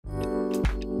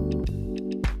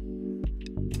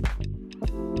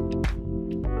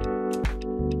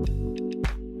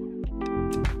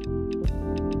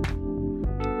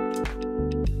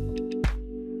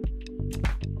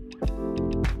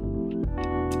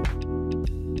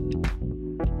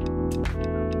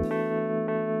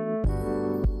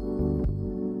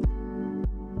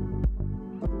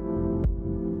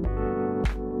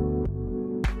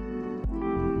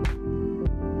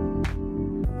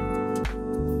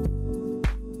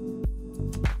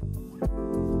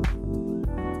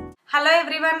Hello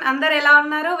everyone, అందరు ఎలా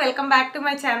ఉన్నారు? Welcome back to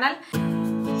my channel.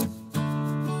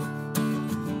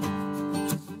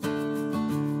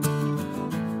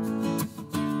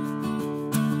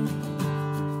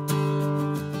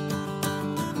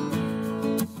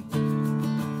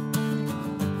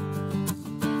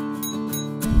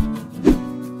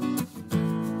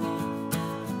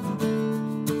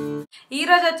 ఈ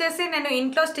రోజు వచ్చేసి నేను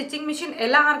ఇంట్లో స్టిచ్చింగ్ మిషన్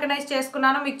ఎలా ఆర్గనైజ్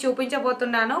చేసుకున్నానో మీకు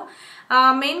చూపించబోతున్నాను.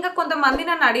 మెయిన్గా కొంతమంది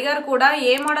నన్ను అడిగారు కూడా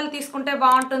ఏ మోడల్ తీసుకుంటే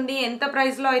బాగుంటుంది, ఎంత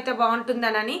ప్రైస్లో అయితే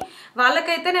బాగుంటుందనని.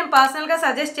 వాళ్ళకైతే నేను పర్సనల్గా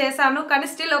సజెస్ట్ చేశాను, కానీ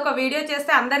స్టిల్ ఒక వీడియో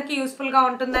చేస్తే అందరికీ యూస్ఫుల్గా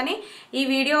ఉంటుందని ఈ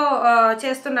వీడియో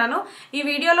చేస్తున్నాను. ఈ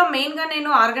వీడియోలో మెయిన్గా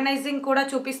నేను ఆర్గనైజింగ్ కూడా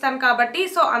చూపిస్తాను కాబట్టి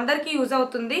సో అందరికీ యూజ్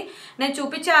అవుతుంది. నేను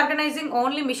చూపించే ఆర్గనైజింగ్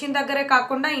ఓన్లీ మిషన్ దగ్గరే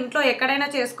కాకుండా ఇంట్లో ఎక్కడైనా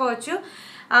చేసుకోవచ్చు.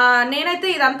 నేనైతే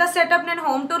ఇదంతా సెటప్ నేను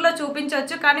హోమ్ టూర్లో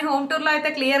చూపించవచ్చు, కానీ హోమ్ టూర్లో అయితే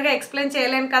క్లియర్గా ఎక్స్ప్లెయిన్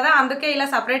చేయలేను కదా, అందుకే ఇలా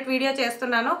సపరేట్ వీడియో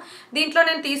చేస్తున్నాను. దీంట్లో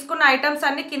నేను తీసుకున్న ఐటమ్స్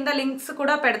అన్ని కింద లింక్స్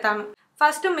కూడా పెడతాను.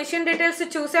 ఫస్ట్ మిషన్ డీటెయిల్స్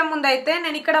చూసే ముందు అయితే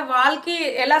నేను ఇక్కడ వాల్కి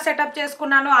ఎలా సెటప్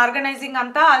చేసుకున్నాను ఆర్గనైజింగ్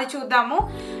అంతా అది చూద్దాము.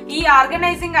 ఈ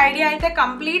ఆర్గనైజింగ్ ఐడియా అయితే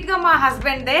కంప్లీట్గా మా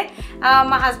హస్బెండ్దే.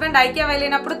 మా హస్బెండ్ ఐకియా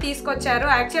వెళ్ళినప్పుడు తీసుకొచ్చారు.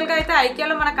 యాక్చువల్గా అయితే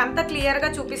ఐకియాలో మనకు అంతా క్లియర్గా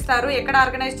చూపిస్తారు ఎక్కడ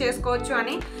ఆర్గనైజ్ చేసుకోవచ్చు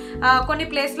అని. కొన్ని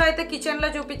ప్లేస్లో అయితే కిచెన్లో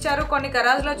చూపించారు, కొన్ని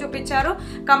గరాజ్లో చూపించారు.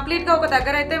 కంప్లీట్గా ఒక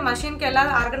దగ్గర అయితే మషిన్కి ఎలా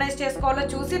ఆర్గనైజ్ చేసుకోవాలో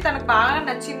చూసి తనకు బాగా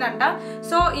నచ్చిందంట.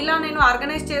 సో ఇలా నేను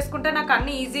ఆర్గనైజ్ చేసుకుంటే నాకు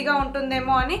అన్ని ఈజీగా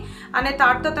ఉంటుందేమో అనే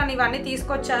థాట్తో తను ఇవన్నీ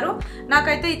తీసుకొచ్చారు.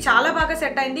 నాకైతే ఇది చాలా బాగా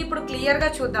సెట్ అయింది. ఇప్పుడు క్లియర్గా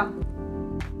చూద్దాం.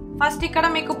 ఫస్ట్ ఇక్కడ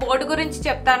మీకు బోర్డు గురించి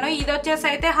చెప్తాను. ఇది వచ్చేసి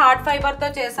అయితే హార్డ్ ఫైబర్తో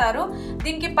చేశారు.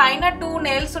 దీనికి పైన 2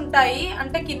 నెయిల్స్ ఉంటాయి,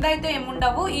 అంటే కింద అయితే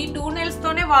ఏముండవు. ఈ 2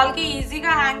 నెయిల్స్తోనే వాళ్ళకి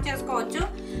ఈజీగా హ్యాంగ్ చేసుకోవచ్చు.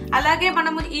 అలాగే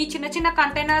మనము ఈ చిన్న చిన్న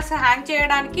కంటైనర్స్ హ్యాంగ్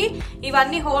చేయడానికి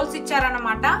ఇవన్నీ హోల్స్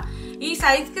ఇచ్చారనమాట. ఈ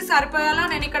సైజ్కి సరిపోయేలా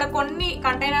నేను ఇక్కడ కొన్ని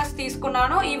కంటైనర్స్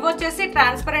తీసుకున్నాను. ఇవి వచ్చేసి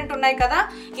ట్రాన్స్పరెంట్ ఉన్నాయి కదా,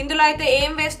 ఇందులో అయితే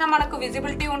ఏం వేసినా మనకు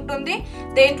విజిబిలిటీ ఉంటుంది,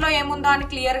 దేంట్లో ఏముందో అని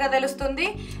క్లియర్గా తెలుస్తుంది.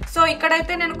 సో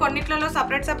ఇక్కడైతే నేను కొన్నిట్లలో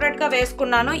సపరేట్గా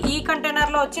వేసుకున్నాను. ఈ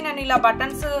కంటైనర్లో వచ్చి నేను ఇలా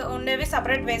బటన్స్ ఉండేవి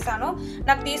సపరేట్ వేసాను.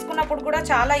 నాకు తీసుకున్నప్పుడు కూడా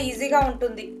చాలా ఈజీగా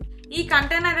ఉంటుంది. ఈ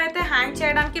కంటైనర్ అయితే హ్యాంగ్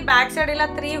చేయడానికి బ్యాక్ సైడ్ ఇలా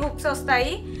 3 హుక్స్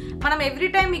వస్తాయి. మనం ఎవ్రీ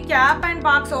టైం ఈ క్యాప్ అండ్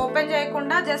బాక్స్ ఓపెన్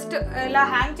చేయకుండా జస్ట్ ఇలా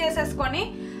హ్యాంగ్ చేసేసుకొని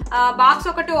బాక్స్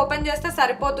ఒకటి ఓపెన్ చేస్తే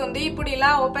సరిపోతుంది. ఇప్పుడు ఇలా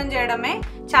ఓపెన్ చేయడమే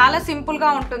చాలా సింపుల్గా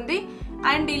ఉంటుంది.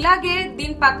 అండ్ ఇలాగే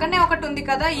దీని పక్కనే ఒకటి ఉంది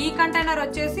కదా, ఈ కంటైనర్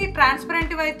వచ్చేసి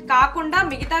ట్రాన్స్పరెంట్ కాకుండా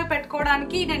మిగతావి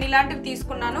పెట్టుకోవడానికి నేను ఇలాంటివి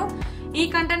తీసుకున్నాను. ఈ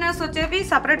కంటైనర్స్ వచ్చేవి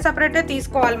సపరేటే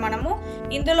తీసుకోవాలి మనము.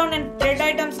 ఇందులో నేను థ్రెడ్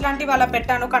ఐటమ్స్ లాంటివి అలా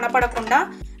పెట్టాను కనపడకుండా.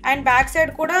 అండ్ బ్యాక్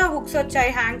సైడ్ కూడా హుక్స్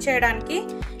వచ్చాయి హ్యాంగ్ చేయడానికి.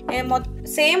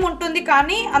 సేమ్ ఉంటుంది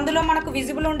కానీ అందులో మనకు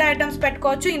విజిబుల్ ఉండే ఐటమ్స్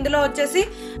పెట్టుకోవచ్చు. ఇందులో వచ్చేసి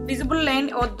విజిబుల్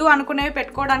వద్దు అనుకునేవి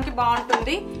పెట్టుకోవడానికి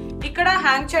బాగుంటుంది. ఇక్కడ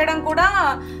హ్యాంగ్ చేయడం కూడా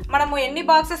మనము ఎన్ని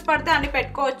బాక్సెస్ పడితే అన్ని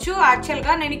పెట్టుకోవచ్చు.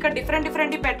 యాక్చువల్గా నేను ఇక్కడ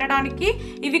డిఫరెంట్ పెట్టడానికి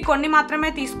ఇవి కొన్ని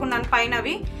మాత్రమే తీసుకున్నాను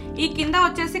పైనవి. ఈ కింద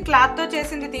వచ్చేసి క్లాత్తో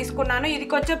చేసింది తీసుకున్నాను. ఇది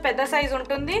కొంచెం పెద్ద సైజు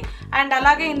ఉంటుంది అండ్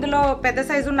అలాగే ఇందులో పెద్ద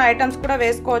సైజు ఉన్న ఐటమ్స్ కూడా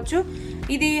వేసుకోవచ్చు.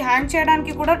 ఇది హ్యాంగ్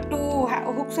చేయడానికి కూడా 2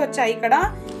 హుక్స్ వచ్చాయి ఇక్కడ.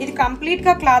 ఇది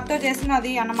కంప్లీట్గా క్లాత్తో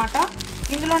చేసినది అన్నమాట.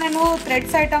 ఇందులో నేను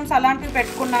థ్రెడ్స్ ఐటమ్స్ అలాంటివి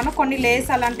పెట్టుకున్నాను, కొన్ని లేస్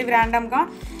అలాంటివి ర్యాండమ్గా,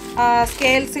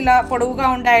 స్కేల్స్ ఇలా పొడవుగా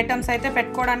ఉండే ఐటమ్స్ అయితే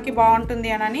పెట్టుకోవడానికి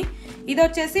బాగుంటుంది అని. ఇది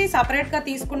వచ్చేసి సపరేట్గా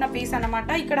తీసుకున్న పీస్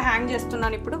అన్నమాట. ఇక్కడ హ్యాంగ్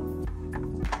చేస్తున్నాను ఇప్పుడు.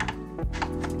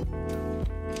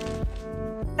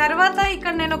 తర్వాత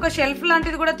ఇక్కడ నేను ఒక షెల్ఫ్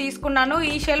లాంటిది కూడా తీసుకున్నాను.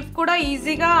 ఈ షెల్ఫ్ కూడా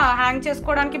ఈజీగా హ్యాంగ్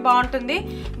చేసుకోవడానికి బాగుంటుంది.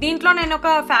 దీంట్లో నేను ఒక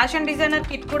ఫ్యాషన్ డిజైనర్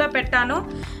కిట్ కూడా పెట్టాను.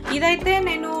 ఇదైతే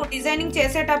నేను డిజైనింగ్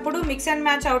చేసేటప్పుడు mix and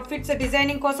match outfits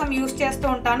designing కోసం యూజ్ చేస్తూ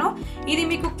ఉంటాను. ఇది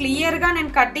మీకు క్లియర్గా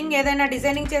నేను కటింగ్ ఏదైనా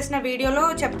డిజైనింగ్ చేసిన వీడియోలో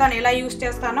చెప్తాను ఎలా యూజ్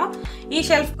చేస్తానో. ఈ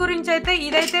షెల్ఫ్ గురించి అయితే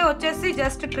ఇదైతే వచ్చేసి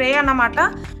జస్ట్ ట్రే అన్నమాట.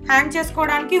 హ్యాంగ్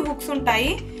చేసుకోవడానికి హుక్స్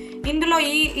ఉంటాయి.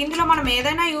 ఇందులో మనం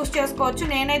ఏదైనా యూజ్ చేసుకోవచ్చు.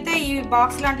 నేనైతే ఈ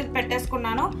బాక్స్ లాంటిది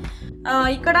పెట్టేసుకున్నాను.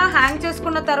 ఇక్కడ హ్యాంగ్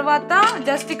చేసుకున్న తర్వాత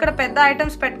జస్ట్ ఇక్కడ పెద్ద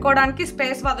ఐటమ్స్ పెట్టుకోవడానికి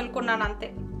స్పేస్ వదులుకున్నాను అంతే.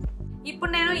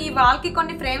 ఇప్పుడు నేను ఈ వాల్కి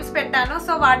కొన్ని ఫ్రేమ్స్ పెట్టాను,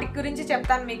 సో వాటి గురించి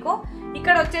చెప్తాను మీకు.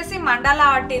 ఇక్కడ వచ్చేసి మండలా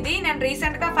ఆర్ట్. ఇది నేను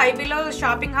రీసెంట్గా 5Bలో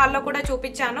షాపింగ్ హాల్లో కూడా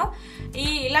చూపించాను.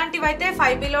 ఇలాంటివి అయితే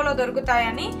 5Bలో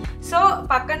దొరుకుతాయని. సో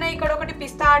పక్కనే ఇక్కడ ఒకటి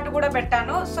పిస్తా ఆర్ట్ కూడా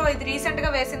పెట్టాను. సో ఇది రీసెంట్గా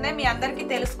వేసిందే, మీ అందరికీ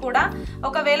తెలుసు కూడా.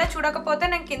 ఒకవేళ చూడకపోతే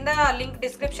నేను కింద లింక్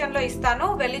డిస్క్రిప్షన్లో ఇస్తాను,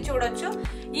 వెళ్ళి చూడొచ్చు.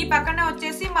 ఈ పక్కనే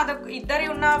వచ్చేసి ఇద్దరి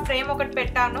ఉన్న ఫ్రేమ్ ఒకటి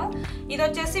పెట్టాను. ఇది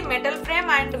వచ్చేసి మెటల్ ఫ్రేమ్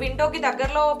అండ్ విండోకి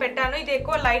దగ్గరలో పెట్టాను. ఇది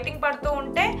ఎక్కువ లైటింగ్ పడుతూ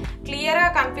ఉంటే క్లియర్గా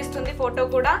కనిపిస్తుంది ఫోటో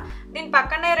కూడా. దీని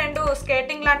పక్కనే 2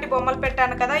 స్కేటింగ్ లాంటి బొమ్మలు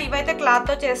పెట్టాను కదా, ఇవైతే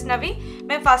క్లాత్తో చేసినవి.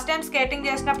 మేము ఫస్ట్ టైం స్కేటింగ్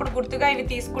చేసినప్పుడు గుర్తుగా ఇవి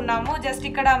తీసుకున్నాము. జస్ట్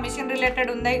ఇక్కడ మిషన్ రిలేటెడ్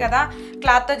ఉంది కదా,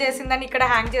 క్లాత్తో చేసిందని ఇక్కడ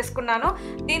హ్యాంగ్ చేసుకున్నాను.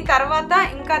 దీని తర్వాత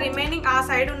ఇంకా రిమైనింగ్ ఆ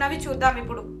సైడ్ ఉన్నవి చూద్దాం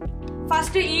ఇప్పుడు.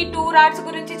 ఫస్ట్ ఈ 2 రాడ్స్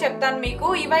గురించి చెప్తాను మీకు.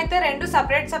 ఇవైతే 2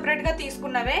 సపరేట్గా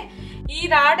తీసుకున్నవే. ఈ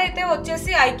రాడ్ అయితే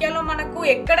వచ్చేసి ఐకియాలో మనకు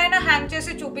ఎక్కడైనా హ్యాంగ్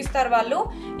చేసి చూపిస్తారు వాళ్ళు.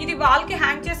 ఇది వాల్కి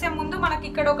హ్యాంగ్ చేసే ముందు మనకి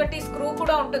ఇక్కడ ఒకటి స్క్రూ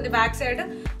కూడా ఉంటుంది బ్యాక్ సైడ్.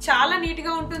 చాలా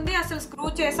నీట్గా ఉంటుంది, అసలు స్క్రూ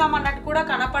చేసామన్నట్టు కూడా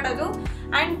కనపడదు.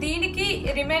 అండ్ దీనికి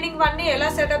రిమైనింగ్ వన్నీ ఎలా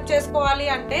సెటప్ చేసుకోవాలి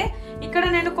అంటే ఇక్కడ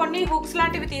నేను కొన్ని హుక్స్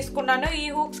లాంటివి తీసుకున్నాను. ఈ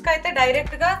హుక్స్కి అయితే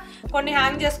డైరెక్ట్గా కొన్ని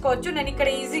హ్యాంగ్ చేసుకోవచ్చు. నేను ఇక్కడ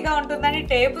ఈజీగా ఉంటుందని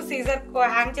టేప్ సీజర్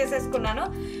హ్యాంగ్ చేసేసుకున్నాను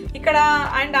ఇక్కడ.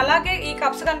 అండ్ అలాగే ఈ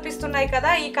కప్స్ కనిపిస్తున్నాయి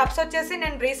కదా, ఈ కప్స్ వచ్చేసి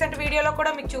నేను రీసెంట్ వీడియోలో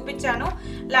కూడా మీకు చూపించాను.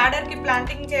 ల్యాడర్కి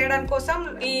ప్లాంటింగ్ చేయడం కోసం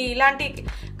ఇలాంటి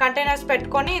కంటైనర్స్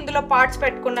పెట్టుకొని ఇందులో పార్ట్స్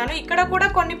పెట్టుకున్నాను. ఇక్కడ కూడా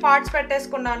కొన్ని పార్ట్స్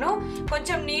పెట్టేసుకున్నాను,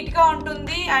 కొంచెం నీట్గా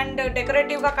ఉంటుంది అండ్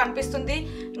డెకరేటివ్గా కనిపిస్తుంది.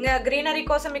 గ్రీనరీ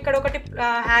కోసం ఇక్కడ ఒకటి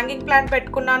హ్యాంగింగ్ ప్లాంట్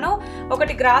పెట్టుకున్నాను,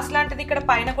 ఒకటి గ్రాస్ లాంటిది ఇక్కడ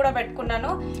పైన కూడా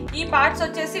పెట్టుకున్నాను. ఈ పార్ట్స్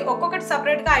వచ్చేసి ఒక్కొక్కటి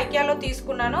సపరేట్గా ఐకియాలో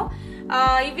తీసుకున్నాను.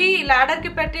 ఇవి ల్యాడర్కి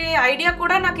పెట్టే ఐడియా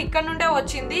కూడా నాకు ఇక్కడ నుండే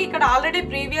వచ్చింది. ఇక్కడ ఆల్రెడీ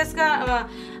ప్రీవియస్గా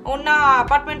ఉన్న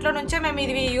అపార్ట్మెంట్లో నుంచే మేము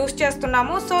ఇవి యూస్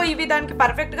చేస్తున్నాము. సో ఇవి దానికి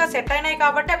పర్ఫెక్ట్గా సెట్ అయినాయి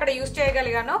కాబట్టి అక్కడ యూస్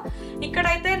చేయగలిగాను.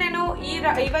 ఇక్కడైతే నేను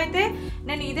ఇవైతే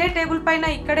నేను ఇదే టేబుల్ పైన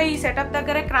ఇక్కడే ఈ సెటప్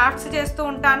దగ్గరే క్రాఫ్ట్స్ చేస్తూ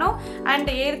ఉంటాను అండ్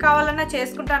ఏది కావాలన్నా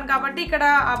చేసుకుంటాను కాబట్టి ఇక్కడ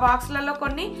ఆ బాక్స్లలో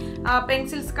కొన్ని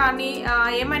పెన్సిల్స్ కానీ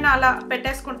ఏమైనా అలా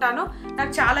పెట్టేసుకుంటాను.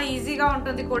 నాకు చాలా ఈజీగా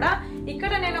ఉంటుంది కూడా.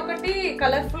 ఇక్కడ నేను ఒకటి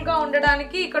కలర్ఫుల్గా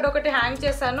ఉండడానికి ఇక్కడ ఒకటి హ్యాంగ్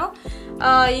చేశాను,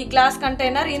 ఈ గ్లాస్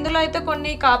కంటైనర్. ఇందులో అయితే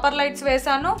కొన్ని కాపర్ లైట్స్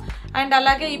వేసాను అండ్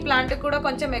అలాగే ఈ ప్లాంట్ కూడా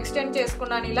కొంచెం ఎక్స్టెండ్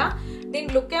చేసుకున్నాను. ఇలా దీని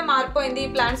లుక్కే మారిపోయింది ఈ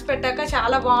ప్లాంట్స్ పెట్టాక,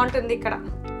 చాలా బాగుంటుంది.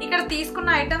 ఇక్కడ తీసుకున్న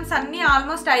ఐటమ్స్ అన్నీ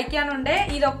ఆల్మోస్ట్ ఐకియా నుండే.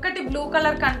 ఇది ఒక్కటి బ్లూ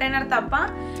కలర్ కంటైనర్ తప్ప.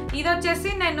 ఇది వచ్చేసి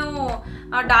నేను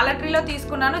డాలర్ ట్రీలో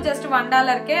తీసుకున్నాను, జస్ట్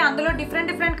 $1కే. అందులో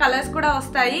డిఫరెంట్ కలర్స్ కూడా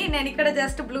వస్తాయి. నేను ఇక్కడ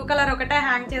జస్ట్ బ్లూ కలర్ ఒకటే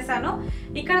హ్యాంగ్ చేశాను.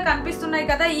 ఇక్కడ కనిపిస్తున్నాయి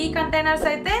కదా ఈ కంటైనర్స్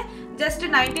అయితే జస్ట్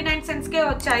 99 సెంట్స్కే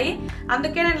వచ్చాయి.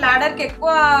 అందుకే నేను ల్యాడర్కి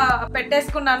ఎక్కువ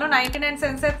పెట్టేసుకున్నాను. 99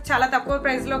 సెంట్స్ చాలా తక్కువ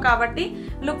ప్రైస్లో కాబట్టి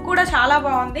లుక్ కూడా చాలా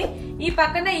బాగుంది. ఈ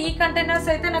పక్కన ఈ కంటైనర్స్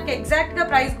అయితే నాకు ఎగ్జాక్ట్గా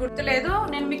ప్రైస్ గుర్తులేదు,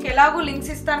 నేను మీకు ఎలాగో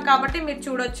లింక్స్ ఇస్తాను కాబట్టి మీరు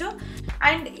చూడొచ్చు.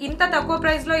 అండ్ ఇంత తక్కువ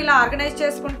ప్రైస్లో ఇలా ఆర్గనైజ్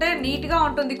చేసుకుంటే నీట్గా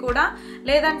ఉంటుంది కూడా.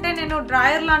 లేదంటే నేను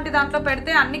డ్రాయర్ లాంటి దాంట్లో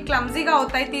పెడితే అన్ని క్లమ్జీగా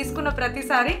అవుతాయి తీసుకున్న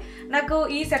ప్రతిసారి. నాకు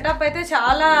ఈ సెటప్ అయితే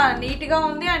చాలా నీట్గా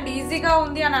ఉంది అండ్ ఈజీగా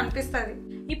ఉంది అని అనిపిస్తుంది.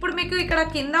 ఇప్పుడు మీకు ఇక్కడ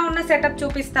కింద ఉన్న సెటప్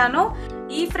చూపిస్తాను.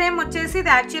 ఈ ఫ్రేమ్ వచ్చేసి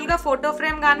ఇది యాక్చువల్గా ఫోటో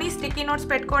ఫ్రేమ్ కానీ స్టిక్కీ నోట్స్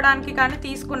పెట్టుకోవడానికి కానీ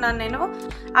తీసుకున్నాను నేను.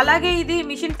 అలాగే ఇది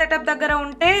మిషన్ సెటప్ దగ్గర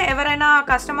ఉంటే ఎవరైనా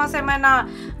కస్టమర్స్ ఏమైనా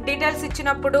డీటెయిల్స్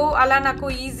ఇచ్చినప్పుడు అలా నాకు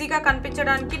ఈజీగా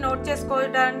కనిపించడానికి నోట్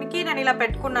చేసుకోవడానికి నేను ఇలా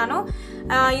పెట్టుకున్నాను.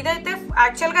 ఇదైతే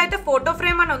యాక్చువల్గా అయితే ఫోటో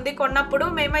ఫ్రేమ్ అని ఉంది కొన్నప్పుడు,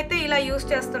 మేమైతే ఇలా యూస్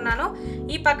చేస్తున్నాను.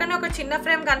 ఈ పక్కన ఒక చిన్న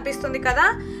ఫ్రేమ్ కనిపిస్తుంది కదా,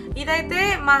 ఇదైతే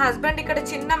మా హస్బెండ్ ఇక్కడ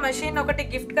చిన్న మెషిన్ ఒకటి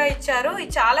గిఫ్ట్గా ఇచ్చారు.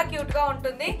 ఇది చాలా క్యూట్గా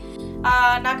ఉంటుంది,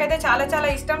 నాకైతే చాలా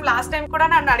ఇష్టం. లాస్ట్ టైం కూడా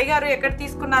నన్ను అడిగారు ఎక్కడ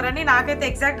తీసుకున్నారని, నాకైతే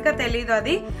ఎగ్జాక్ట్గా తెలీదు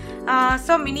అది.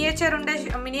 సో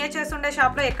మినియేచర్స్ ఉండే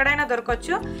షాప్లో ఎక్కడైనా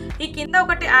దొరకవచ్చు. ఈ కింద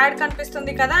ఒకటి యాడ్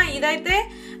కనిపిస్తుంది కదా, ఇదైతే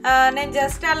నేను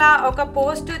జస్ట్ అలా ఒక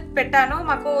పోస్ట్ పెట్టాను.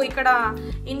 మాకు ఇక్కడ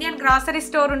ఇండియన్ గ్రాసరీ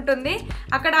స్టోర్ ఉంటుంది,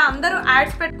 అక్కడ అందరూ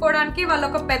యాడ్స్ పెట్టుకోవడానికి వాళ్ళు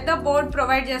ఒక పెద్ద బోర్డ్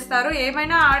ప్రొవైడ్ చేస్తారు.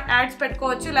 ఏమైనా యాడ్స్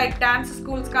పెట్టుకోవచ్చు, లైక్ డాన్స్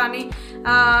స్కూల్స్ కానీ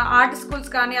ఆర్ట్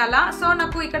స్కూల్స్ కానీ అలా. సో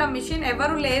నాకు ఇక్కడ మిషన్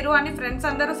ఎవరు లేరు అని ఫ్రెండ్స్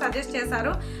అందరూ సజెస్ట్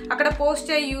చేశారు, అక్కడ పోస్ట్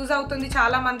చేయి యూజ్ అవుతుంది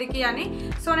చాలా మందికి అని.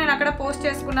 సో నేను అక్కడ పోస్ట్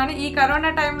చేసుకున్నాను. ఈ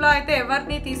కరోనా టైంలో అయితే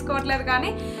ఎవరిని తీసుకోవట్లేదు, కానీ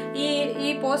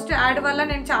ఈ పోస్ట్ యాడ్ వల్ల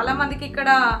నేను చాలా మందికి ఇక్కడ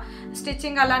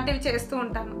స్టిచ్చింగ్ అలాంటివి చేస్తూ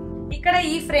ఉంటాను. ఇక్కడ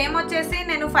ఈ ఫ్రేమ్ వచ్చేసి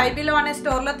నేను 5Bలో అనే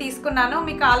స్టోర్లో తీసుకున్నాను.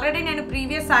 మీకు ఆల్రెడీ నేను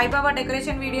ప్రీవియస్ సాయిబాబా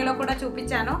డెకరేషన్ వీడియోలో కూడా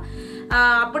చూపించాను.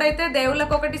 అప్పుడైతే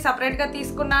దేవుళ్ళకి ఒకటి సపరేట్గా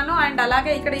తీసుకున్నాను అండ్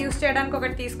అలాగే ఇక్కడ యూస్ చేయడానికి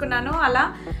ఒకటి తీసుకున్నాను అలా.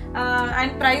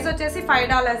 అండ్ ప్రైస్ వచ్చేసి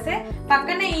 $5.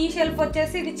 పక్కనే ఈ షెల్ఫ్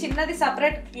వచ్చేసి ఇది చిన్నది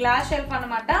సపరేట్ గ్లాస్ షెల్ఫ్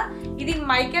అనమాట. ఇది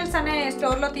మైకెల్స్ అనే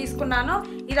స్టోర్లో తీసుకున్నాను.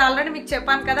 ఇది ఆల్రెడీ మీకు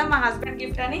చెప్పాను కదా మా హస్బెండ్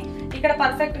గిఫ్ట్ అని. ఇక్కడ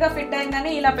పర్ఫెక్ట్గా ఫిట్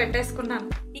అయిందని ఇలా పెట్టేసుకున్నాను.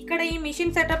 ఇక్కడ ఈ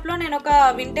మిషన్ సెటప్లో నేను ఒక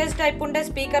వింటేజ్ టైప్ ఉండే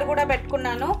స్పీకర్ కూడా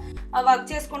పెట్టుకున్నాను, వర్క్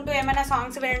చేసుకుంటూ ఏమైనా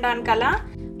సాంగ్స్ వినడానికి అలా.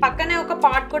 పక్కనే ఒక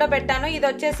పాట్ కూడా పెట్టాను. ఇది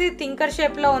వచ్చేసి థింకర్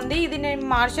షేప్లో ఉంది. ఇది నేను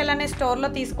మార్షల్ అనే స్టోర్లో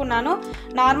తీసుకున్నాను.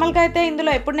 నార్మల్గా అయితే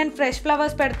ఇందులో ఎప్పుడు నేను ఫ్రెష్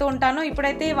ఫ్లవర్స్ పెడుతూ ఉంటాను,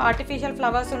 ఇప్పుడైతే ఆర్టిఫిషియల్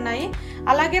ఫ్లవర్స్ ఉన్నాయి.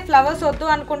 అలాగే ఫ్లవర్స్ వద్దు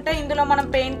అనుకుంటే ఇందులో మనం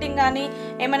పెయింటింగ్ కానీ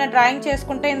ఏమైనా డ్రాయింగ్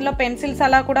చేసుకుంటే ఇందులో పెన్సిల్స్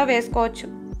అలా కూడా వేసుకోవచ్చు.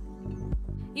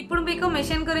 ఇప్పుడు మీకు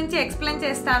మెషిన్ గురించి ఎక్స్ప్లెయిన్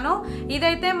చేస్తాను.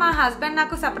 ఇదైతే మా హస్బెండ్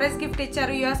నాకు సర్ప్రైజ్ గిఫ్ట్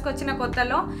ఇచ్చారు యూఎస్కి వచ్చిన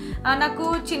కొత్తలో. నాకు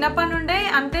చిన్నప్పటి నుండే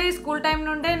అంటే స్కూల్ టైం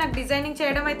నుండే నాకు డిజైనింగ్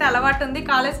చేయడం అయితే అలవాటు ఉంది.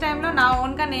 కాలేజ్ టైంలో నా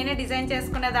ఓన్గా నేనే డిజైన్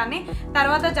చేసుకునేదాన్ని.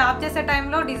 తర్వాత జాబ్ చేసే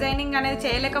టైంలో డిజైనింగ్ అనేది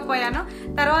చేయలేకపోయాను.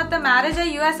 తర్వాత మ్యారేజ్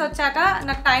అయ్యి యూఎస్ వచ్చాక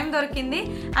నాకు టైం దొరికింది.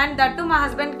 అండ్ దట్టు మా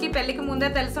హస్బెండ్కి పెళ్ళికి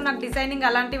ముందే తెలుసు నాకు డిజైనింగ్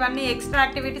అలాంటివన్నీ ఎక్స్ట్రా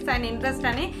యాక్టివిటీస్ అండ్ ఇంట్రెస్ట్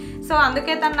అని. సో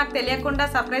అందుకే తను నాకు తెలియకుండా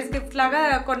సర్ప్రైజ్ గిఫ్ట్ లాగా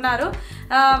కొన్నారు.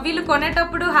 వీళ్ళు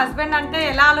కొనేటప్పుడు హస్బెండ్ అంటే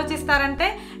ఎలా ఆలోచిస్తారంటే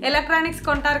ఎలక్ట్రానిక్స్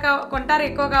కొంటారు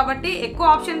ఎక్కువ కాబట్టి ఎక్కువ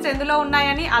ఆప్షన్స్ ఎందులో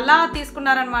ఉన్నాయని అలా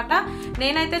తీసుకున్నారనమాట.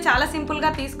 నేనైతే చాలా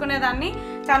సింపుల్గా తీసుకునేదాన్ని,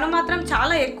 తను మాత్రం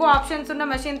చాలా ఎక్కువ ఆప్షన్స్ ఉన్న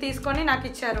మెషిన్ తీసుకొని నాకు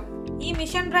ఇచ్చారు. ఈ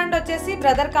మిషన్ బ్రాండ్ వచ్చేసి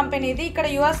బ్రదర్ కంపెనీది. ఇక్కడ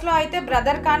యుఎస్లో అయితే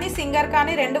బ్రదర్ కానీ సింగర్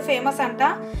కానీ రెండు ఫేమస్ అంట.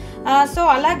 సో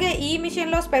అలాగే ఈ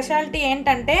మిషన్లో స్పెషాలిటీ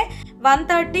ఏంటంటే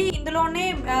 130 ఇందులోనే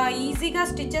ఈజీగా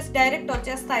స్టిచెస్ డైరెక్ట్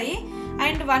వచ్చేస్తాయి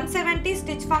అండ్ 170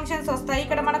 స్టిచ్ ఫంక్షన్స్ వస్తాయి.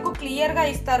 ఇక్కడ మనకు క్లియర్గా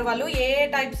ఇస్తారు వాళ్ళు ఏ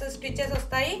టైప్స్ స్టిచెస్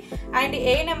వస్తాయి అండ్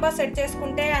ఏ నెంబర్ సెట్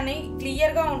చేసుకుంటే అని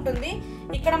క్లియర్గా ఉంటుంది.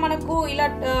 ఇక్కడ మనకు ఇలా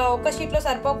ఒక షీట్లో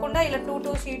సరిపోకుండా ఇలా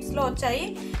 2 షీట్స్లో వచ్చాయి.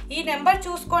 ఈ నెంబర్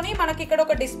చూసుకొని మనకి ఇక్కడ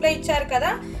ఒక డిస్ప్లే ఇచ్చారు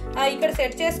కదా, ఇక్కడ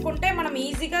సెట్ చేసుకుంటే మనం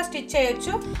ఈజీగా స్టిచ్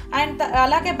చేయొచ్చు. అండ్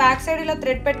అలాగే బ్యాక్ సైడ్ ఇలా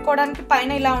థ్రెడ్ పెట్టుకోవడానికి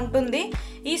పైన ఇలా ఉంటుంది.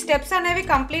 ఈ స్టెప్స్ అనేవి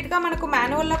కంప్లీట్గా మనకు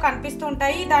మాన్యువల్లో కనిపిస్తూ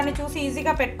ఉంటాయి, దాన్ని చూసి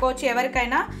ఈజీగా పెట్టుకోవచ్చు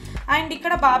ఎవరికైనా. అండ్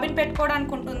ఇక్కడ బాబిన్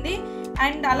పెట్టుకోవడానికి ఉంటుంది.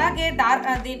 అండ్ అలాగే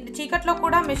చీకట్లో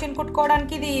కూడా మెషిన్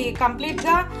కుట్టుకోవడానికి ఇది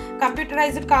కంప్లీట్గా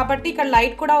కంప్యూటరైజ్డ్ కాబట్టి ఇక్కడ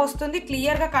లైట్ కూడా వస్తుంది,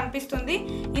 క్లియర్గా కనిపిస్తుంది.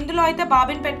 ఇందులో అయితే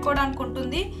బాబిన్ పెట్టుకోవడానికి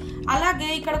ఉంటుంది. అలాగే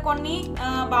ఇక్కడ కొన్ని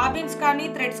బాబిన్స్ కానీ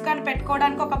థ్రెడ్స్ కానీ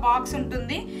పెట్టుకోవడానికి ఒక బాక్స్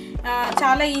ఉంటుంది,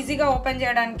 చాలా ఈజీగా ఓపెన్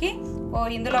చేయడానికి.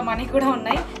 ఇందులో మనీ కూడా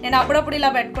ఉన్నాయి, నేను అప్పుడప్పుడు ఇలా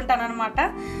పెట్టుకుంటాను అనమాట.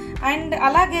 అండ్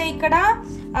అలాగే ఇక్కడ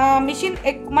మిషన్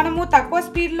మనము తక్కువ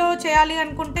స్పీడ్లో చేయాలి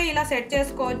అనుకుంటే ఇలా సెట్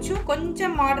చేసుకోవచ్చు, కొంచెం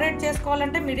మోడరేట్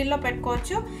చేసుకోవాలంటే మిడిల్లో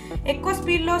పెట్టుకోవచ్చు, ఎక్కువ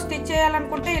స్పీడ్లో స్టిచ్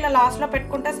చేయాలనుకుంటే ఇలా లాస్ట్లో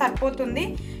పెట్టుకుంటే సరిపోతుంది.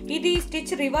 ఇది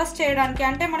స్టిచ్ రివర్స్ చేయడానికి,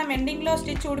 అంటే మనం ఎండింగ్లో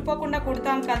స్టిచ్ ఊడిపోకుండా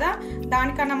కుడతాం కదా,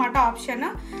 దానికన్నమాట ఆప్షన్.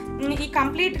 ఈ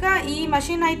కంప్లీట్గా ఈ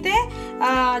మెషిన్ అయితే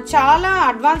చాలా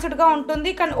అడ్వాన్స్డ్గా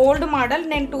ఉంటుంది కానీ ఓల్డ్ మోడల్.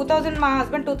 నేను 2000 మా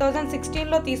హస్బెండ్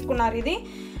 2016లో తీసుకున్నారు ఇది.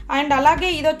 అండ్ అలాగే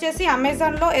ఇది వచ్చేసి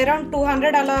అమెజాన్లో అరౌండ్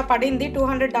 200 అలా పడింది,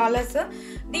 $200.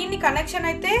 దీని కనెక్షన్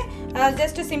అయితే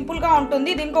జస్ట్ సింపుల్గా ఉంటుంది.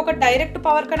 దీనికి ఒక డైరెక్ట్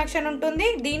పవర్ కనెక్షన్ ఉంటుంది,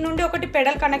 దీని నుండి ఒకటి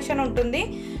పెడల్ కనెక్షన్ ఉంటుంది.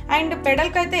 అండ్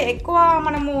పెడల్కి అయితే ఎక్కువ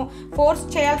మనము ఫోర్స్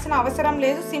చేయాల్సిన అవసరం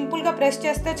లేదు, సింపుల్గా ప్రెస్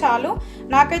చేస్తే చాలు.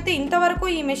 నాకైతే ఇంతవరకు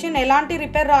ఈ మెషిన్ ఎలాంటి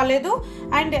రిపేర్ రాలేదు.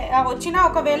 అండ్ వచ్చినా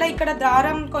ఒకవేళ ఇక్కడ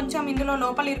దారం కొంచెం ఇందులో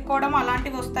లోపల ఇరుక్కోవడం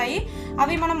అలాంటివి వస్తాయి,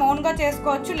 అవి మనం ఓన్గా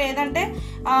చేసుకోవచ్చు. లేదంటే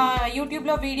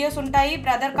యూట్యూబ్లో వీడియోస్ ఉంటాయి,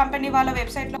 బ్రదర్ కంపెనీ వాళ్ళ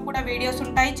వెబ్సైట్లో కూడా వీడియోస్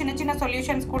ఉంటాయి, చిన్న చిన్న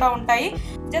సొల్యూషన్స్ కూడా ఉంటాయి.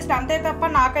 జస్ట్ అంతే తప్ప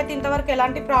నాకైతే ఇంతవరకు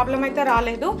ఎలాంటి ప్రాబ్లం అయితే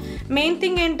రాలేదు. మెయిన్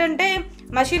థింగ్ ఏంటంటే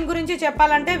మెషిన్ గురించి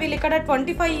చెప్పాలంటే వీళ్ళు ఇక్కడ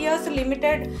 25 years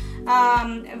లిమిటెడ్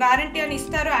వారంటీ అని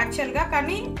ఇస్తారు యాక్చువల్గా,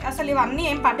 కానీ అసలు ఇవన్నీ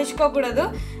ఏం పట్టించుకోకూడదు.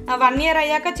 1 year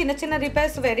అయ్యాక చిన్న చిన్న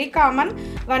రిపేర్స్ వెరీ కామన్.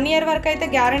 1 year వరకు అయితే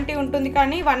గ్యారంటీ ఉంటుంది,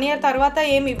 కానీ 1 year తర్వాత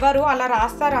ఏమి ఇవ్వరు, అలా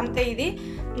రాస్తారు అంతే. ఇది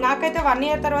నాకైతే 1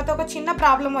 year తర్వాత ఒక చిన్న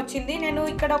ప్రాబ్లం వచ్చింది. నేను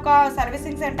ఇక్కడ ఒక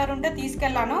సర్వీసింగ్ సెంటర్ ఉంటే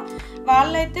తీసుకెళ్ళాను,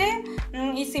 వాళ్ళైతే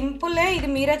ఈ సింపులే, ఇది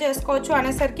మీరే చేసుకోవచ్చు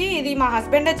అనేసరికి ఇది మా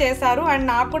హస్బెండే చేశారు. అండ్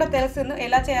నాకు కూడా తెలుసు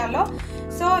ఎలా చేయాలో.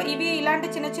 సో ఇవి ఇలాంటి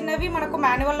చిన్న చిన్నవి మనకు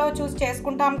మాన్యువల్లో చూసి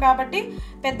చేసుకుంటాం కాబట్టి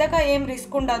పెద్దగా ఏం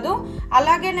రిస్క్ ఉండదు.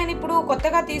 అలాగే నేను ఇప్పుడు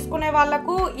కొత్తగా తీసుకునే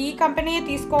వాళ్ళకు ఈ కంపెనీ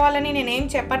తీసుకోవాలని నేనేం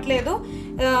చెప్పట్లేదు.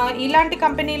 ఇలాంటి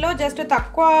కంపెనీలో జస్ట్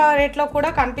తక్కువ రేట్లో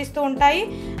కూడా కనిపిస్తూ ఉంటాయి.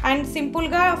 అండ్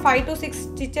సింపుల్గా 5 to 6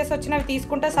 స్టిచెస్ వచ్చినవి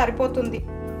తీసుకుంటే సరిపోతుంది.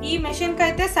 ఈ మెషిన్కి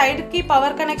అయితే సైడ్కి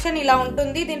పవర్ కనెక్షన్ ఇలా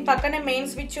ఉంటుంది, దీని పక్కనే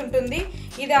మెయిన్ స్విచ్ ఉంటుంది.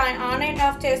 ఇది ఆన్ అండ్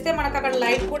ఆఫ్ చేస్తే మనకు అక్కడ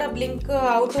లైట్ కూడా బ్లింక్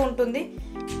అవుతూ ఉంటుంది.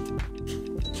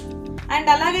 అండ్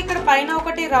అలాగే ఇక్కడ పైన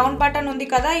ఒకటి రౌండ్ బటన్ ఉంది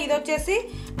కదా, ఇది వచ్చేసి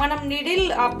మనం నీడిల్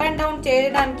అప్ అండ్ డౌన్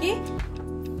చేయడానికి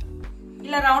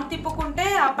ఇలా రౌండ్ తిప్పుకుంటే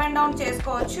అప్ అండ్ డౌన్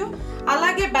చేసుకోవచ్చు.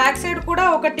 అలాగే బ్యాక్ సైడ్ కూడా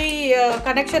ఒకటి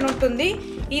కనెక్షన్ ఉంటుంది,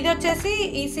 ఇది వచ్చేసి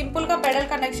ఈ సింపుల్గా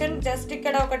పెడల్ కనెక్షన్. జస్ట్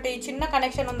ఇక్కడ ఒకటి చిన్న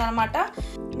కనెక్షన్ ఉందన్నమాట.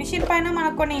 మిషన్ పైన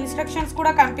మనకు కొన్ని ఇన్స్ట్రక్షన్స్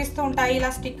కూడా కనిపిస్తూ ఉంటాయి ఇలా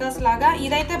స్టిక్కర్స్ లాగా.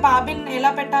 ఇదైతే బాబిన్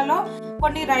ఎలా పెట్టాలో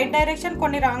కొన్ని రైట్ డైరెక్షన్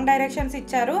కొన్ని రాంగ్ డైరెక్షన్స్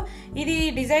ఇచ్చారు. ఇది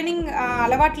డిజైనింగ్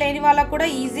అలవాటు లేని వాళ్ళకు కూడా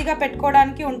ఈజీగా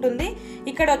పెట్టుకోవడానికి ఉంటుంది.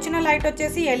 ఇక్కడ వచ్చిన లైట్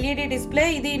వచ్చేసి ఎల్ఈడి డిస్ప్లే,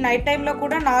 ఇది నైట్ టైంలో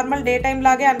కూడా నార్మల్ డే టైం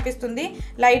లాగే అనిపిస్తుంది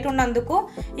లైట్ ఉన్నందుకు.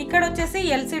 ఇక్కడ వచ్చేసి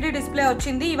ఎల్సిడి డిస్ప్లే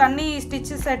వచ్చింది, ఇవన్నీ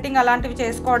స్టిచ్ సెట్టింగ్ అలాంటివి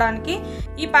చేసుకోవడానికి.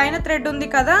 ఈ పైన థ్రెడ్ ఉంది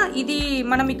కదా, ఇది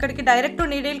మనం ఇక్కడికి డైరెక్ట్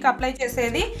నీడిల్కి అప్లై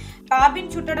చేసేది. బాబిన్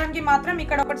చుట్టడానికి మాత్రం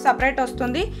ఇక్కడ ఒకటి సపరేట్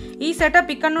వస్తుంది. ఈ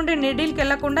సెటప్ ఇక్కడ నుండి నీడిల్కి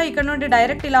వెళ్లకుండా ఇక్కడ నుండి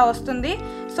డైరెక్ట్ ఇలా వస్తుంది.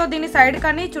 సో దీన్ని సైడ్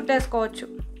కానీ చుట్టేసుకోవచ్చు.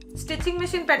 స్టిచ్చింగ్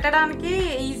మిషన్ పెట్టడానికి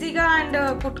ఈజీగా అండ్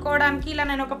కుట్టుకోవడానికి ఇలా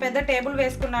నేను ఒక పెద్ద టేబుల్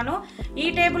వేసుకున్నాను. ఈ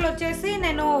టేబుల్ వచ్చేసి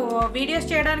నేను వీడియోస్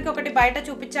చేయడానికి ఒకటి బయట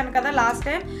చూపించాను కదా లాస్ట్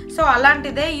టైం, సో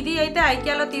అలాంటిదే. ఇది అయితే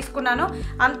ఐకియాలో తీసుకున్నాను.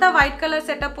 అంతా వైట్ కలర్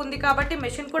సెటప్ ఉంది కాబట్టి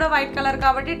మెషిన్ కూడా వైట్ కలర్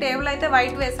కాబట్టి టేబుల్ అయితే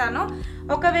వైట్ వేసాను.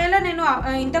 ఒకవేళ నేను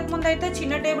ఇంతకుముందు అయితే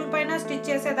చిన్న టేబుల్ పైన స్టిచ్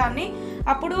చేసేదాన్ని,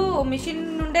 అప్పుడు మిషన్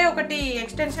నుండే ఒకటి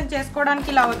ఎక్స్టెన్షన్ చేసుకోవడానికి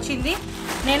ఇలా వచ్చింది.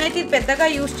 నేనైతే ఇది పెద్దగా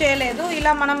యూజ్ చేయలేదు,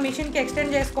 ఇలా మనం మిషన్కి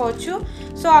ఎక్స్టెండ్ చేసుకోవచ్చు.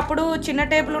 సో అప్పుడు చిన్న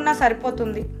టేబుల్ ఉన్నా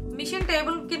సరిపోతుంది. మిషన్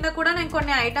టేబుల్ కింద కూడా నేను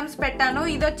కొన్ని ఐటమ్స్ పెట్టాను.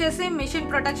 ఇది వచ్చేసి మిషన్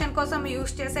ప్రొటెక్షన్ కోసం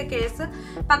యూస్ చేసే కేసు.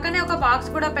 పక్కనే ఒక బాక్స్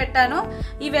కూడా పెట్టాను.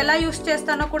 ఇవి ఎలా యూస్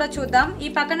చేస్తానో కూడా చూద్దాం. ఈ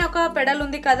పక్కనే ఒక పెడల్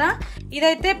ఉంది కదా,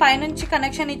 ఇదైతే పైనుంచి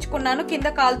కనెక్షన్ ఇచ్చుకున్నాను కింద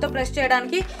కాల్తో ప్రెస్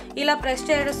చేయడానికి. ఇలా ప్రెస్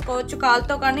చేసుకోవచ్చు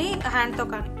కాల్తో కానీ హ్యాండ్తో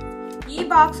కానీ. ఈ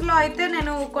బాక్స్లో అయితే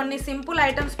నేను కొన్ని సింపుల్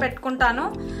ఐటమ్స్ పెట్టుకుంటాను.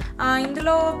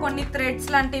 ఇందులో కొన్ని థ్రెడ్స్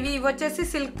లాంటివి, ఇవి వచ్చేసి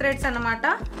సిల్క్ థ్రెడ్స్ అనమాట.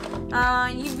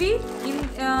 ఇవి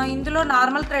ఇందులో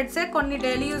నార్మల్ థ్రెడ్సే, కొన్ని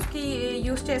డైలీ యూస్కి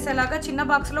యూస్ చేసేలాగా చిన్న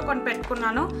బాక్స్లో కొన్ని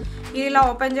పెట్టుకున్నాను. ఇది ఇలా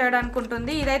ఓపెన్ చేయడానికి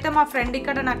ఉంటుంది. ఇదైతే మా ఫ్రెండ్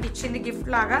ఇక్కడ నాకు ఇచ్చింది గిఫ్ట్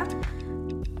లాగా.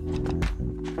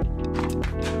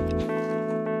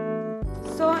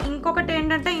 సో ఇంకొకటి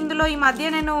ఏంటంటే, ఇందులో ఈ మధ్య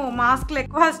నేను మాస్క్లు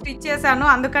ఎక్కువ స్టిచ్ చేశాను,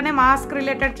 అందుకనే మాస్క్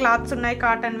రిలేటెడ్ క్లాత్స్ ఉన్నాయి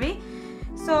కాటన్వి.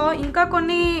 సో ఇంకా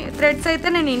కొన్ని థ్రెడ్స్ అయితే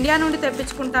నేను ఇండియా నుండి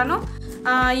తెప్పించుకుంటాను.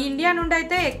 ఇండియా నుండి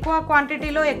అయితే ఎక్కువ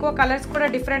క్వాంటిటీలో ఎక్కువ కలర్స్ కూడా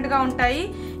డిఫరెంట్గా ఉంటాయి.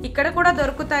 ఇక్కడ కూడా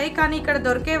దొరుకుతాయి, కానీ ఇక్కడ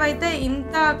దొరికేవైతే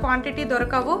ఇంత క్వాంటిటీ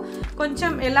దొరకవు.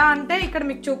 కొంచెం ఎలా అంటే ఇక్కడ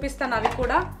మీకు చూపిస్తాను, అవి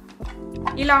కూడా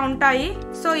ఇలా ఉంటాయి.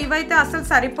 సో ఇవైతే అసలు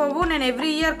సరిపోవు. నేను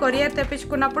ఎవ్రీ ఇయర్ కొరియర్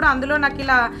తెప్పించుకున్నప్పుడు అందులో నాకు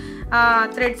ఇలా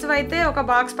థ్రెడ్స్ అయితే ఒక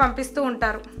బాక్స్ పంపిస్తూ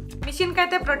ఉంటారు. మిషన్కి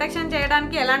అయితే ప్రొటెక్షన్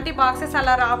చేయడానికి ఎలాంటి బాక్సెస్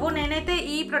అలా రావు. నేనైతే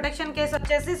ఈ ప్రొటెక్షన్ కేస్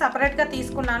వచ్చేసి సపరేట్గా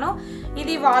తీసుకున్నాను.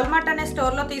 ఇది వాల్మార్ట్ అనే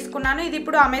స్టోర్లో తీసుకున్నాను. ఇది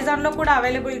ఇప్పుడు అమెజాన్లో కూడా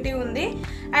అవైలబిలిటీ ఉంది.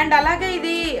 అండ్ అలాగే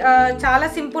ఇది చాలా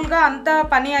సింపుల్గా అంత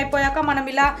పని అయిపోయాక మనం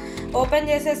ఇలా ఓపెన్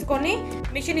చేసేసుకొని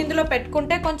మిషన్ ఇందులో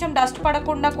పెట్టుకుంటే కొంచెం డస్ట్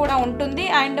పడకుండా కూడా ఉంటుంది.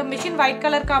 అండ్ మిషన్ వైట్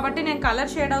కలర్ కాబట్టి నేను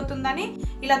కలర్ షేడ్ అవుతుందని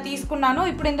ఇలా తీసుకున్నాను.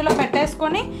 ఇప్పుడు ఇందులో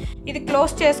పెట్టేసుకొని ఇది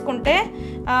క్లోజ్ చేసుకుంటే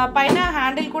పైన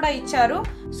హ్యాండిల్ కూడా ఇచ్చారు.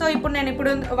 సో ఇప్పుడు నేను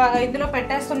ఇందులో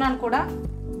పెట్టేస్తున్నాను కూడా.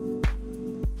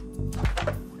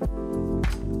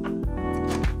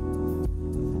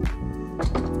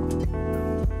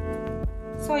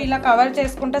 సో ఇలా కవర్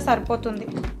చేసుకుంటే సరిపోతుంది.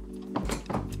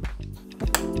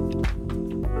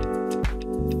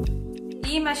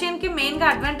 ఈ మెషిన్కి మెయిన్గా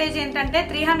అడ్వాంటేజ్ ఏంటంటే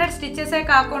 300 స్టిచ్చెసే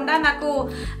కాకుండా నాకు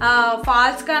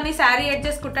ఫాల్స్ కానీ శారీ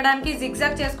ఎడ్జెస్ కుట్టడానికి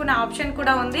జిగ్జాగ్ చేసుకునే ఆప్షన్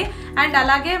కూడా ఉంది. అండ్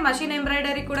అలాగే మషిన్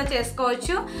ఎంబ్రాయిడరీ కూడా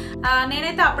చేసుకోవచ్చు.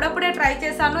 నేనైతే అప్పుడప్పుడే ట్రై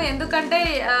చేశాను, ఎందుకంటే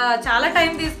చాలా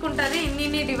టైం తీసుకుంటుంది.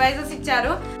 ఇన్ని డివైజెస్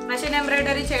ఇచ్చారు మషిన్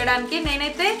ఎంబ్రాయిడరీ చేయడానికి.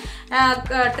 నేనైతే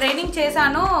ట్రైనింగ్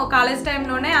చేశాను కాలేజ్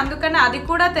టైంలోనే, అందుకనే అది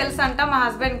కూడా తెలుసు అంట మా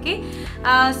హస్బెండ్కి.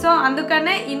 సో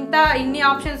అందుకనే ఇన్ని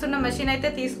ఆప్షన్స్ ఉన్న మెషిన్ అయితే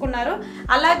తీసుకున్నారు.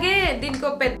 అలాగే దీనికి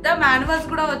ఒక పెద్ద మాన్యువల్స్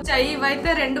కూడా వచ్చాయి. ఇవైతే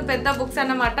 2 పెద్ద బుక్స్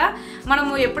అన్నమాట.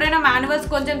 మనము ఎప్పుడైనా మాన్యువల్స్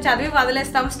కొంచెం చదివి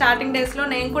వదిలేస్తాం స్టార్టింగ్ డేస్లో,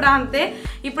 నేను కూడా అంతే.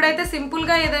 ఇప్పుడైతే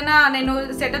సింపుల్గా ఏదైనా నేను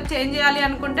సెటప్ చేంజ్ చేయాలి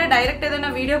అనుకుంటే డైరెక్ట్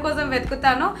ఏదైనా వీడియో కోసం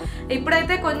వెతుకుతాను.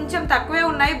 ఇప్పుడైతే కొంచెం తక్కువే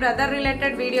ఉన్నాయి బ్రదర్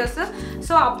రిలేటెడ్ వీడియోస్.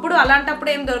 సో అప్పుడు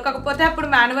అలాంటప్పుడు ఏం దొరకకపోతే అప్పుడు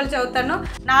మాన్యువల్ చదువుతాను.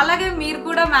 నాలాగే మీరు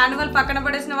కూడా మాన్యువల్ పక్కన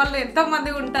పడేసిన వాళ్ళు ఎంతో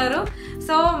మంది ఉంటారు.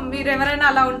 సో మీరు ఎవరైనా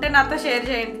అలా ఉంటే నాతో షేర్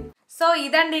చేయండి. సో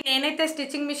ఇదండి, నేనైతే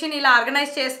స్టిచ్చింగ్ మిషన్ ఇలా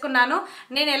ఆర్గనైజ్ చేసుకున్నాను.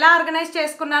 నేను ఎలా ఆర్గనైజ్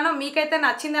చేసుకున్నానో మీకైతే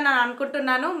నచ్చిందని నేను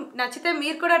అనుకుంటున్నాను. నచ్చితే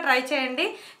మీరు కూడా ట్రై చేయండి.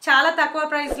 చాలా తక్కువ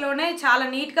ప్రైస్లోనే చాలా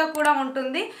నీట్గా కూడా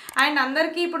ఉంటుంది. అండ్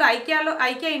అందరికీ ఇప్పుడు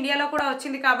ఐకియా ఇండియాలో కూడా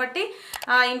వచ్చింది కాబట్టి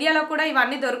ఇండియాలో కూడా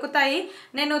ఇవన్నీ దొరుకుతాయి.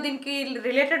 నేను దీనికి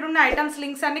రిలేటెడ్ ఉన్న ఐటమ్స్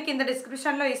లింక్స్ అన్ని కింద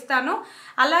డిస్క్రిప్షన్లో ఇస్తాను.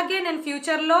 అలాగే నేను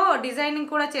ఫ్యూచర్లో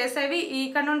డిజైనింగ్ కూడా చేసేవి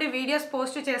ఇక్కడ నుండి వీడియోస్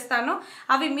పోస్ట్ చేస్తాను.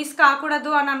 అవి మిస్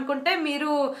కాకూడదు అని అనుకుంటే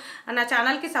మీరు నా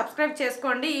ఛానల్కి సబ్స్క్రైబ్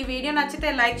చేసుకోండి. ఈ వీడియో నచ్చితే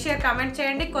లైక్, షేర్, కామెంట్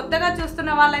చేయండి. కొత్తగా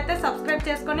చూస్తున్న వాళ్ళైతే సబ్స్క్రైబ్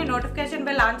చేసుకొని నోటిఫికేషన్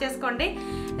బెల్ ఆన్ చేసుకోండి.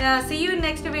 See you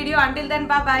next video. Until then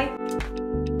bye.